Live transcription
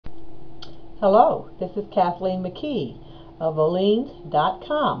Hello, this is Kathleen McKee of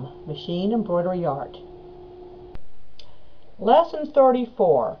Oleens.com, Machine Embroidery Art. Lesson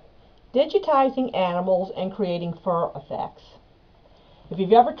 34, Digitizing Animals and Creating Fur Effects. If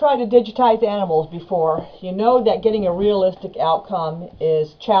you've ever tried to digitize animals before, you know that getting a realistic outcome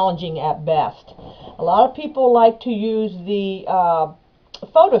is challenging at best. A lot of people like to use the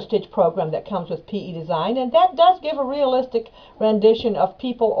photo stitch program that comes with PE Design, and that does give a realistic rendition of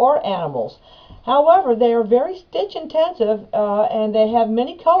people or animals. However, they are very stitch intensive and they have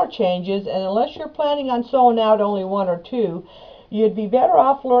many color changes, and unless you're planning on sewing out only one or two, you'd be better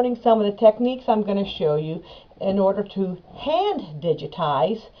off learning some of the techniques I'm going to show you in order to hand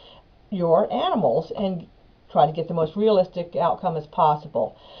digitize your animals and try to get the most realistic outcome as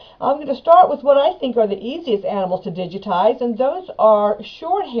possible. I'm going to start with what I think are the easiest animals to digitize, and those are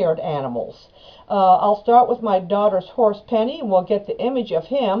short-haired animals. I'll start with my daughter's horse Penny, and we'll get the image of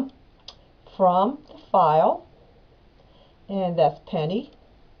him from the file, and that's Penny.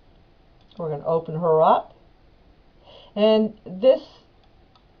 We're going to open her up, and this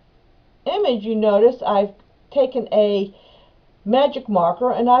image, you notice I've taken a magic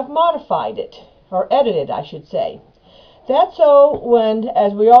marker and I've modified it, or edited I should say. That's so when,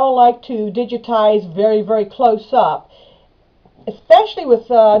 as we all like to digitize very, very close up, especially with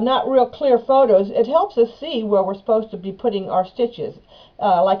not real clear photos, it helps us see where we're supposed to be putting our stitches.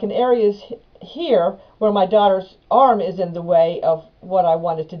 Like in areas here where my daughter's arm is in the way of what I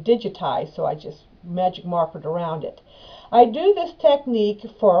wanted to digitize, so I just magic markered around it. I do this technique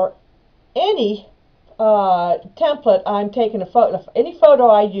for any template I'm taking a photo. Any photo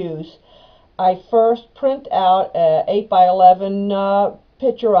I use, I first print out an 8x11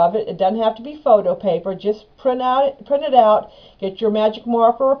 picture of it. It doesn't have to be photo paper. Just print it out, get your magic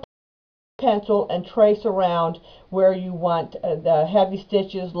marker or pencil, and trace around where you want the heavy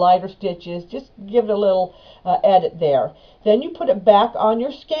stitches, lighter stitches. Just give it a little edit there. Then you put it back on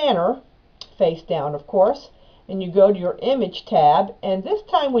your scanner, face down of course, and you go to your image tab, and this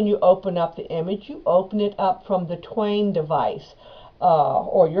time when you open up the image, you open it up from the Twain device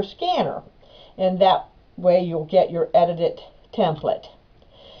or your scanner, and that way you'll get your edited template.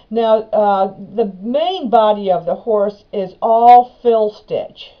 Now the main body of the horse is all fill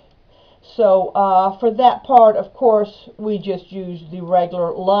stitch, so for that part of course we just use the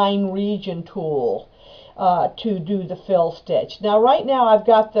regular line region tool to do the fill stitch. Now right now I've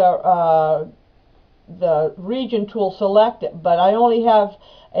got the region tool selected, but I only have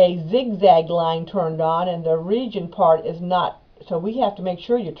a zigzag line turned on, and the region part is not. So we have to make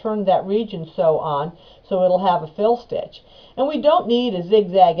sure you turn that region sew on so it'll have a fill stitch. And we don't need a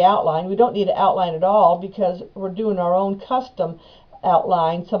zigzag outline. We don't need an outline at all because we're doing our own custom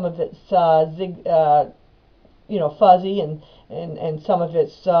outline. Some of it's fuzzy, and some of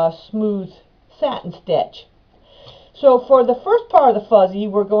it's smooth satin stitch. So for the first part of the fuzzy,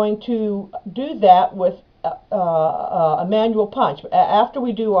 we're going to do that with a manual punch. After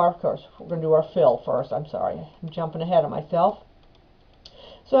we do our, of course, we're going to do our fill first. I'm sorry, I'm jumping ahead of myself.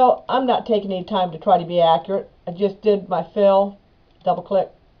 So I'm not taking any time to try to be accurate. I just did my fill, double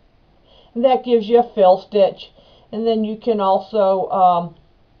click, and that gives you a fill stitch. And then you can also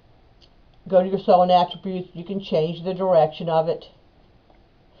go to your sewing attributes. You can change the direction of it.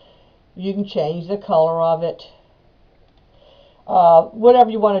 You can change the color of it.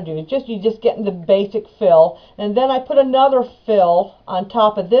 Whatever you want to do. You just getting the basic fill, and then I put another fill on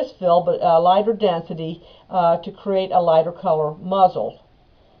top of this fill, but lighter density, to create a lighter color muzzle.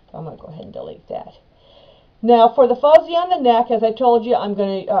 I'm going to go ahead and delete that. Now for the fuzzy on the neck, as I told you, I'm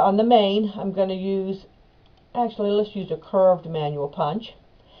going to on the mane, I'm going to use, actually let's use a curved manual punch,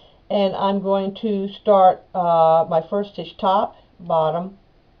 and I'm going to start my first stitch top, bottom,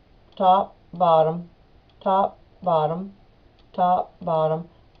 top, bottom, top, bottom, top, bottom,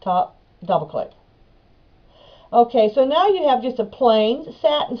 top, double click. Okay, so now you have just a plain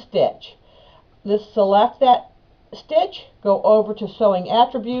satin stitch. Let's select that stitch, go over to sewing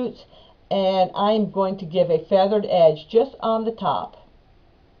attributes, and I'm going to give a feathered edge just on the top.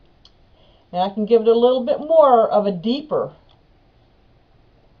 And I can give it a little bit more of a deeper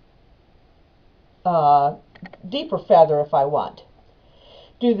feather if I want.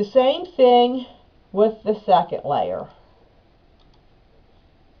 Do the same thing with the second layer.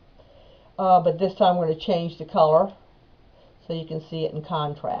 But this time we're going to change the color so you can see it in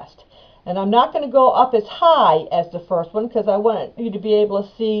contrast. And I'm not going to go up as high as the first one because I want you to be able to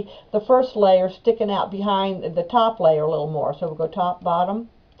see the first layer sticking out behind the top layer a little more. So we'll go top, bottom,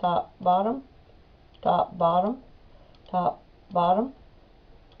 top, bottom, top, bottom, top, bottom,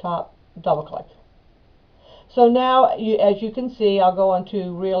 top, double click. So now, as you can see, I'll go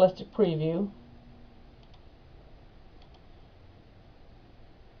into realistic preview.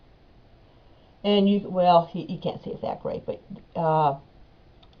 And well, you can't see it that great, but hold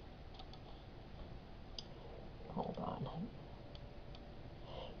on.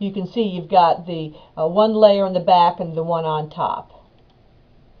 You can see you've got the one layer in the back and the one on top.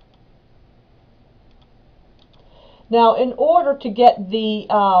 Now, in order to get the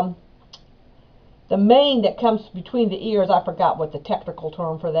mane that comes between the ears, I forgot what the technical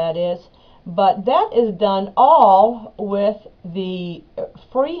term for that is, but that is done all with the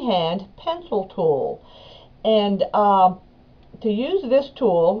freehand pencil tool. And to use this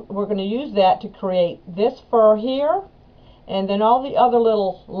tool, we're going to use that to create this fur here, and then all the other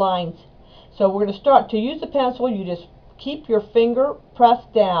little lines. So we're going to start to use the pencil. You just keep your finger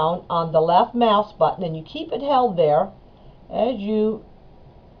pressed down on the left mouse button, and you keep it held there as you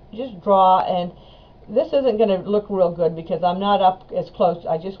just draw. And this isn't going to look real good because I'm not up as close.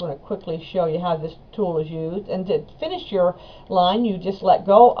 I just want to quickly show you how this tool is used. And to finish your line, you just let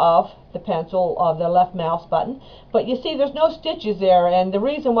go of the pencil, of the left mouse button. But you see there's no stitches there, and the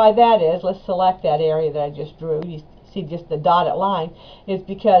reason why that is, let's select that area that I just drew. You see just the dotted line, is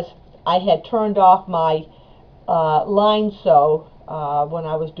because I had turned off my line sew when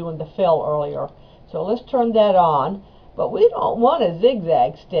I was doing the fill earlier. So let's turn that on. But we don't want a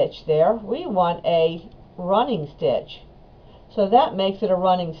zigzag stitch there. We want a running stitch. So that makes it a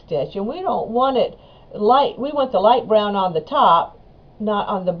running stitch. And we don't want it light. We want the light brown on the top, not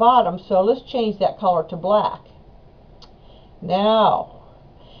on the bottom. So let's change that color to black. Now,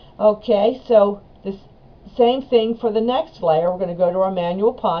 okay, so this same thing for the next layer. We're going to go to our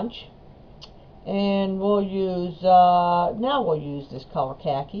manual punch. And we'll use, now we'll use this color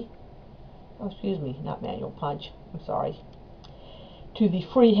khaki. Oh, excuse me, not manual punch. I'm sorry. To the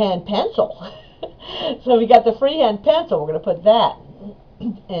freehand pencil. So we got the freehand pencil. We're going to put that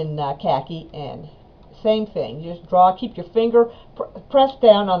in khaki, and same thing. Just draw. Keep your finger pressed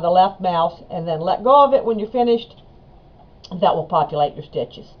down on the left mouse, and then let go of it when you're finished. That will populate your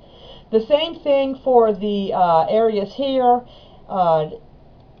stitches. The same thing for the areas here.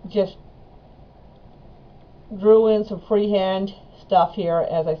 Just drew in some freehand stuff here,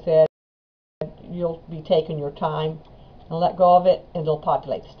 as I said. You'll be taking your time and let go of it, and it'll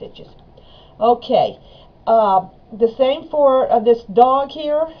populate the stitches. Okay, the same for this dog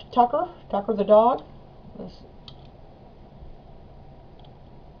here, Tucker the dog.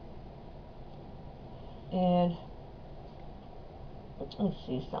 And let's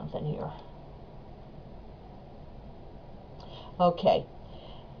see something here. Okay,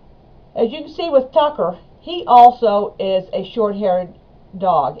 as you can see with Tucker, he also is a short-haired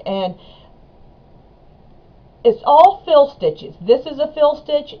dog, and it's all fill stitches. This is a fill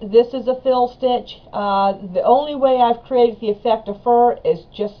stitch. This is a fill stitch. The only way I've created the effect of fur is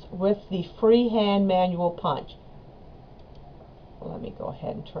just with the freehand manual punch. Let me go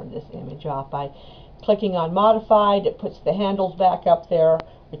ahead and turn this image off by clicking on Modified. It puts the handles back up there,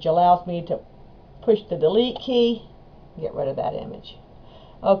 which allows me to push the delete key and get rid of that image.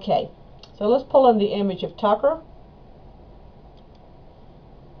 Okay, so let's pull in the image of Tucker.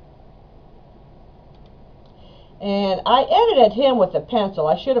 And I edited him with a pencil.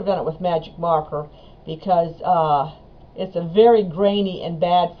 I should have done it with magic marker because it's a very grainy and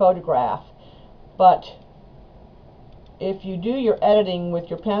bad photograph. But if you do your editing with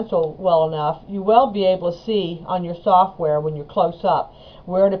your pencil well enough, you will be able to see on your software when you're close up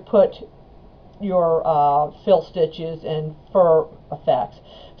where to put your fill stitches and fur effects.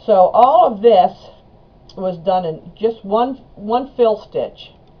 So all of this was done in just one fill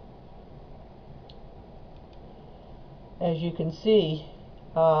stitch. As you can see,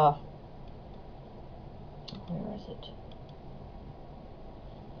 where is it?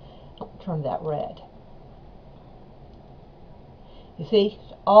 Oh, turn that red. You see,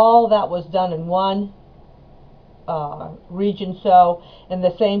 all that was done in one region sew, and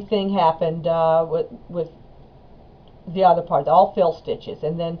the same thing happened with the other part, all fill stitches.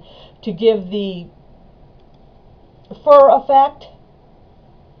 And then to give the fur effect,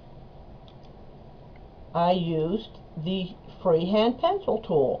 I used the freehand pencil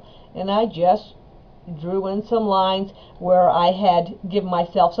tool, and I just drew in some lines where I had given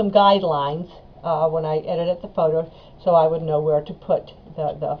myself some guidelines when I edited the photo, so I would know where to put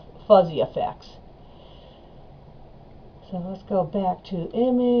the fuzzy effects. So let's go back to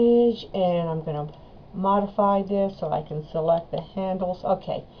image, and I'm going to modify this so I can select the handles.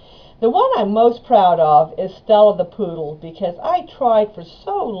 Okay, the one I'm most proud of is Stella the Poodle, because I tried for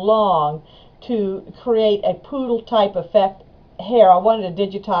so long to create a poodle type effect hair. I wanted to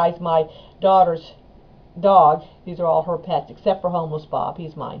digitize my daughter's dog. These are all her pets, except for Homeless Bob.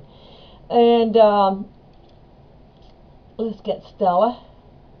 He's mine. And let's get Stella.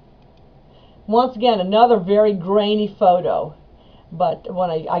 Once again, another very grainy photo. But when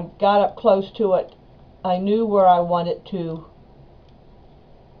I got up close to it, I knew where I wanted to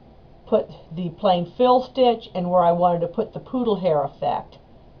put the plain fill stitch and where I wanted to put the poodle hair effect.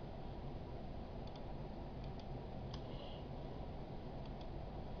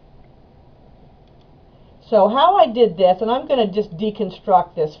 So how I did this, and I'm going to just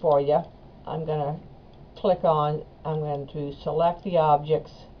deconstruct this for you. I'm going to click on, I'm going to select the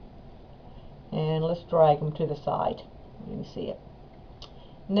objects, and let's drag them to the side. You can see it.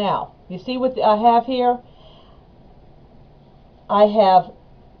 Now, you see what I have here? I have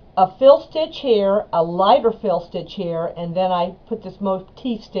a fill stitch here, a lighter fill stitch here, and then I put this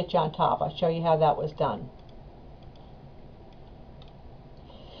motif stitch on top. I'll show you how that was done.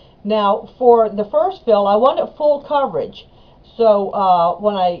 Now, for the first fill, I wanted full coverage. So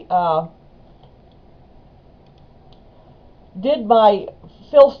when I did my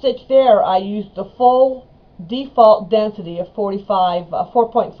fill stitch there, I used the full default density of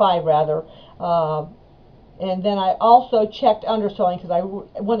 4.5 rather, and then I also checked undersewing because I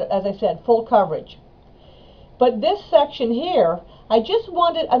wanted, as I said, full coverage. But this section here, I just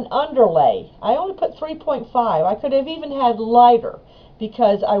wanted an underlay. I only put 3.5. I could have even had lighter,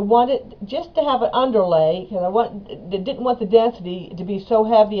 because I wanted just to have an underlay, because I didn't want the density to be so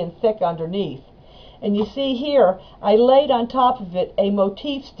heavy and thick underneath. And you see here, I laid on top of it a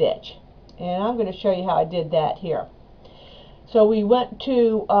motif stitch. And I'm going to show you how I did that here. So we went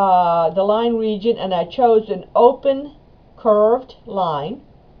to the line region, and I chose an open curved line,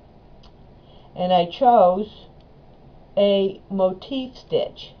 and I chose a motif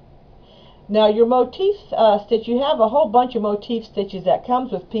stitch. Now your motif stitch, you have a whole bunch of motif stitches that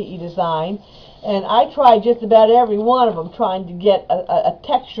comes with PE Design, and I tried just about every one of them trying to get a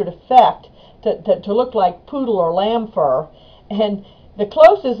textured effect to look like poodle or lamb fur. And the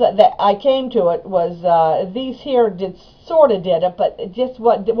closest that I came to it was these here sort of did it, but it just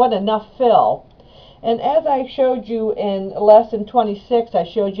wasn't enough fill. And as I showed you in lesson 26, I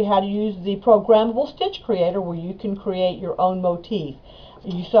showed you how to use the programmable stitch creator where you can create your own motif.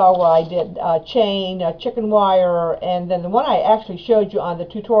 You saw where I did chain, chicken wire, and then the one I actually showed you on the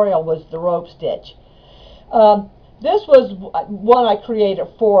tutorial was the rope stitch. This was one I created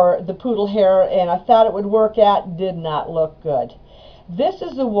for the poodle hair, and I thought it would work out. Did not look good. This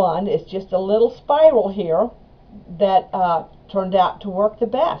is the one, it's just a little spiral here that turned out to work the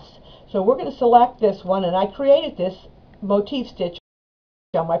best. So we're going to select this one, and I created this motif stitch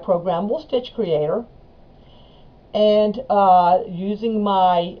on my programmable stitch creator. And using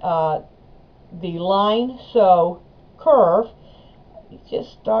my the line sew curve, you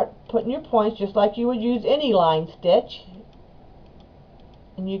just start putting your points just like you would use any line stitch,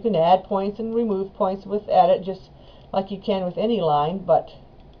 and you can add points and remove points with edit just like you can with any line. But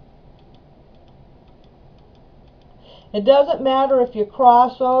it doesn't matter if you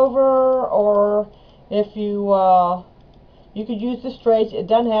cross over or if you you could use the straight. It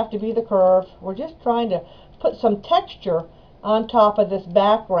doesn't have to be the curve. We're just trying to put some texture on top of this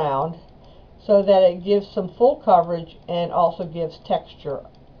background so that it gives some full coverage and also gives texture.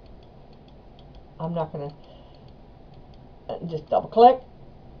 I'm not going to just double click,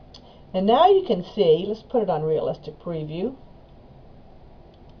 and now you can see, let's put it on realistic preview.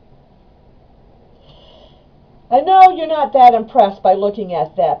 I know you're not that impressed by looking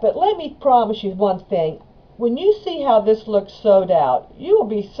at that, but let me promise you one thing. When you see how this looks sewed out, you will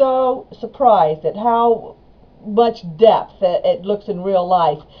be so surprised at how much depth it looks in real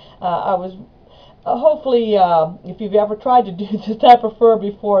life. I was hopefully, if you've ever tried to do this type of fur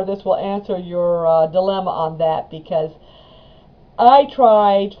before, this will answer your dilemma on that, because I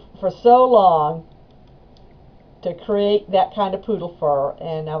tried for so long to create that kind of poodle fur,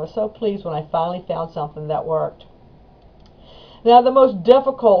 and I was so pleased when I finally found something that worked. Now the most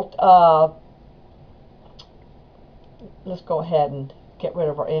difficult, let's go ahead and get rid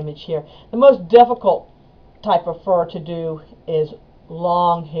of our image here. The most difficult type of fur to do is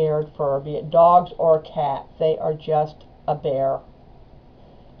long-haired fur, be it dogs or cats. They are just a bear.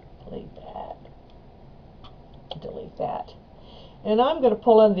 Delete that. Delete that. And I'm going to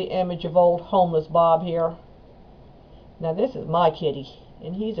pull in the image of old Homeless Bob here. Now this is my kitty,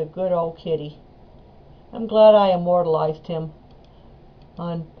 and he's a good old kitty. I'm glad I immortalized him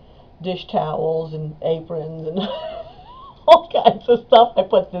on dish towels and aprons and all kinds of stuff I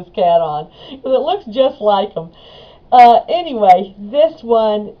put this cat on, because it looks just like him. Anyway, this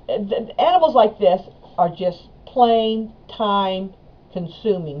one, animals like this are just plain time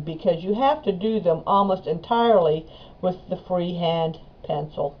consuming because you have to do them almost entirely with the freehand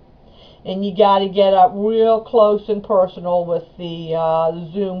pencil. And you got to get up real close and personal with the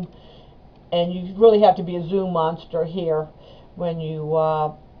zoom, and you really have to be a zoom monster here when you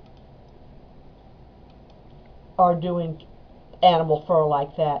are doing animal fur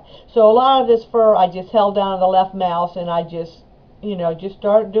like that. So a lot of this fur I just held down on the left mouse and I just, just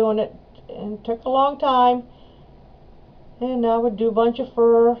started doing it, and it took a long time. And I would do a bunch of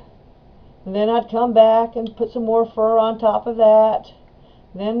fur, and then I'd come back and put some more fur on top of that,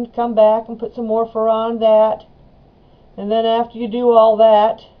 then come back and put some more fur on that, and then after you do all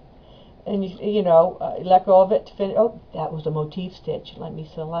that, and you let go of it to finish. Oh, that was a motif stitch. Let me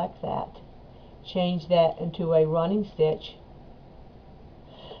select that. Change that into a running stitch.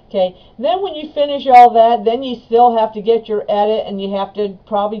 Okay, then when you finish all that, then you still have to get your edit, and you have to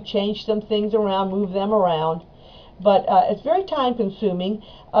probably change some things around, move them around. But it's very time consuming.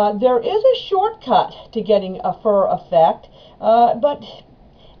 There is a shortcut to getting a fur effect, and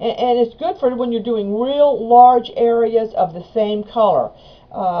it's good for when you're doing real large areas of the same color.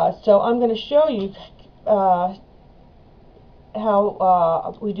 So I'm going to show you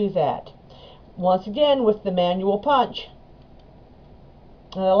how we do that. Once again with the manual punch.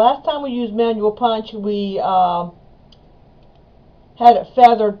 The last time we used manual punch, we had it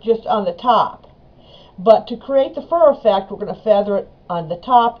feathered just on the top. But to create the fur effect, we're going to feather it on the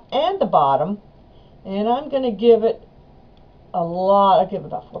top and the bottom. And I'm going to give it a lot, I'm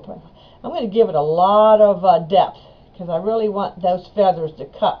going to give it a lot of depth, because I really want those feathers to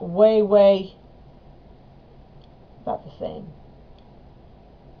cut way about the same.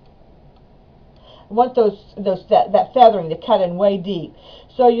 I want that feathering to cut in way deep.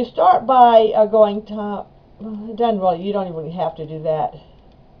 So you start by going top. It doesn't really, you don't even have to do that.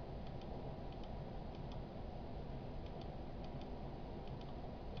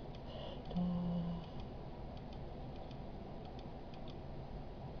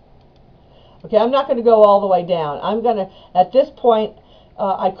 Okay, I'm not going to go all the way down. I'm going to, at this point,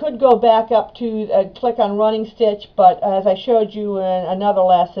 I could go back up to click on running stitch, but as I showed you in another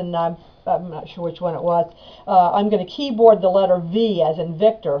lesson, I'm not sure which one it was, I'm going to keyboard the letter V as in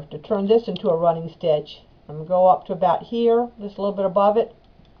Victor to turn this into a running stitch. I'm going to go up to about here, just a little bit above it,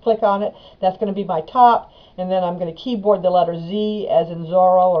 click on it. That's going to be my top, and then I'm going to keyboard the letter Z as in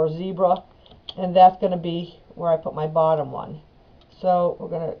Zorro or zebra, and that's going to be where I put my bottom one. So we're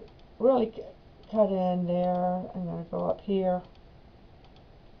going to really cut in there. I'm going to go up here.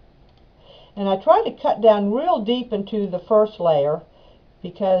 And I try to cut down real deep into the first layer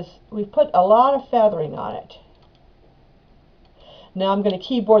because we put a lot of feathering on it. Now I'm going to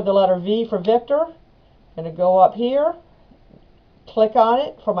keyboard the letter V for Victor. I'm going to go up here, click on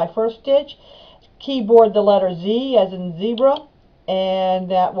it for my first stitch, keyboard the letter Z as in zebra, and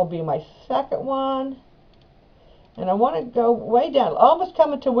that will be my second one. And I want to go way down, almost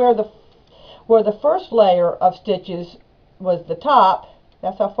coming to where the first layer of stitches was the top.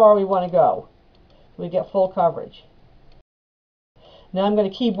 That's how far we want to go. We get full coverage. Now I'm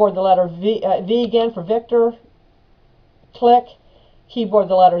going to keyboard the letter V again for Victor. Click, keyboard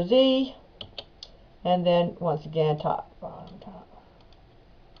the letter Z, and then once again top, bottom, top.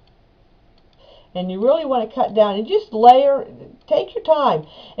 And you really want to cut down and just layer, take your time.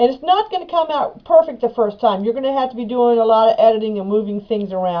 And it's not going to come out perfect the first time. You're going to have to be doing a lot of editing and moving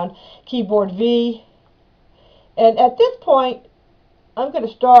things around. Keyboard V. And at this point, I'm going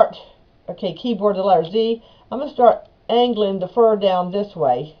to start, okay, keyboard the letter Z. I'm going to start angling the fur down this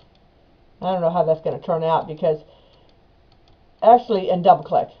way. I don't know how that's going to turn out because, actually, and double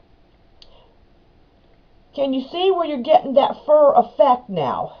click. Can you see where you're getting that fur effect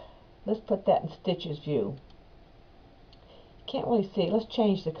now? Let's put that in stitches view. Can't really see. Let's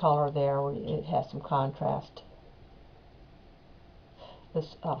change the color there where it has some contrast.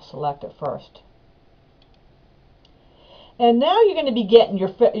 I'll select it first. And now you're going to be getting your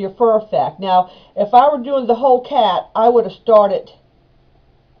fur effect. Now, if I were doing the whole cat, I would have started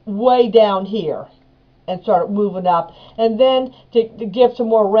way down here and started moving up. And then to give some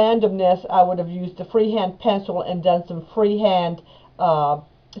more randomness, I would have used the freehand pencil and done some freehand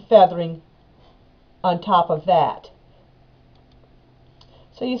feathering on top of that.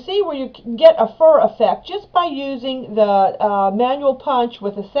 So you see where you can get a fur effect just by using the manual punch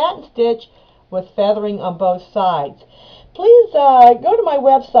with a satin stitch with feathering on both sides. Please go to my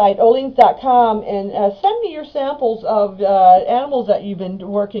website, Oleens.com, and send me your samples of animals that you've been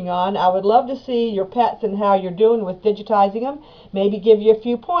working on. I would love to see your pets and how you're doing with digitizing them. Maybe give you a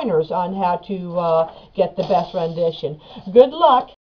few pointers on how to get the best rendition. Good luck.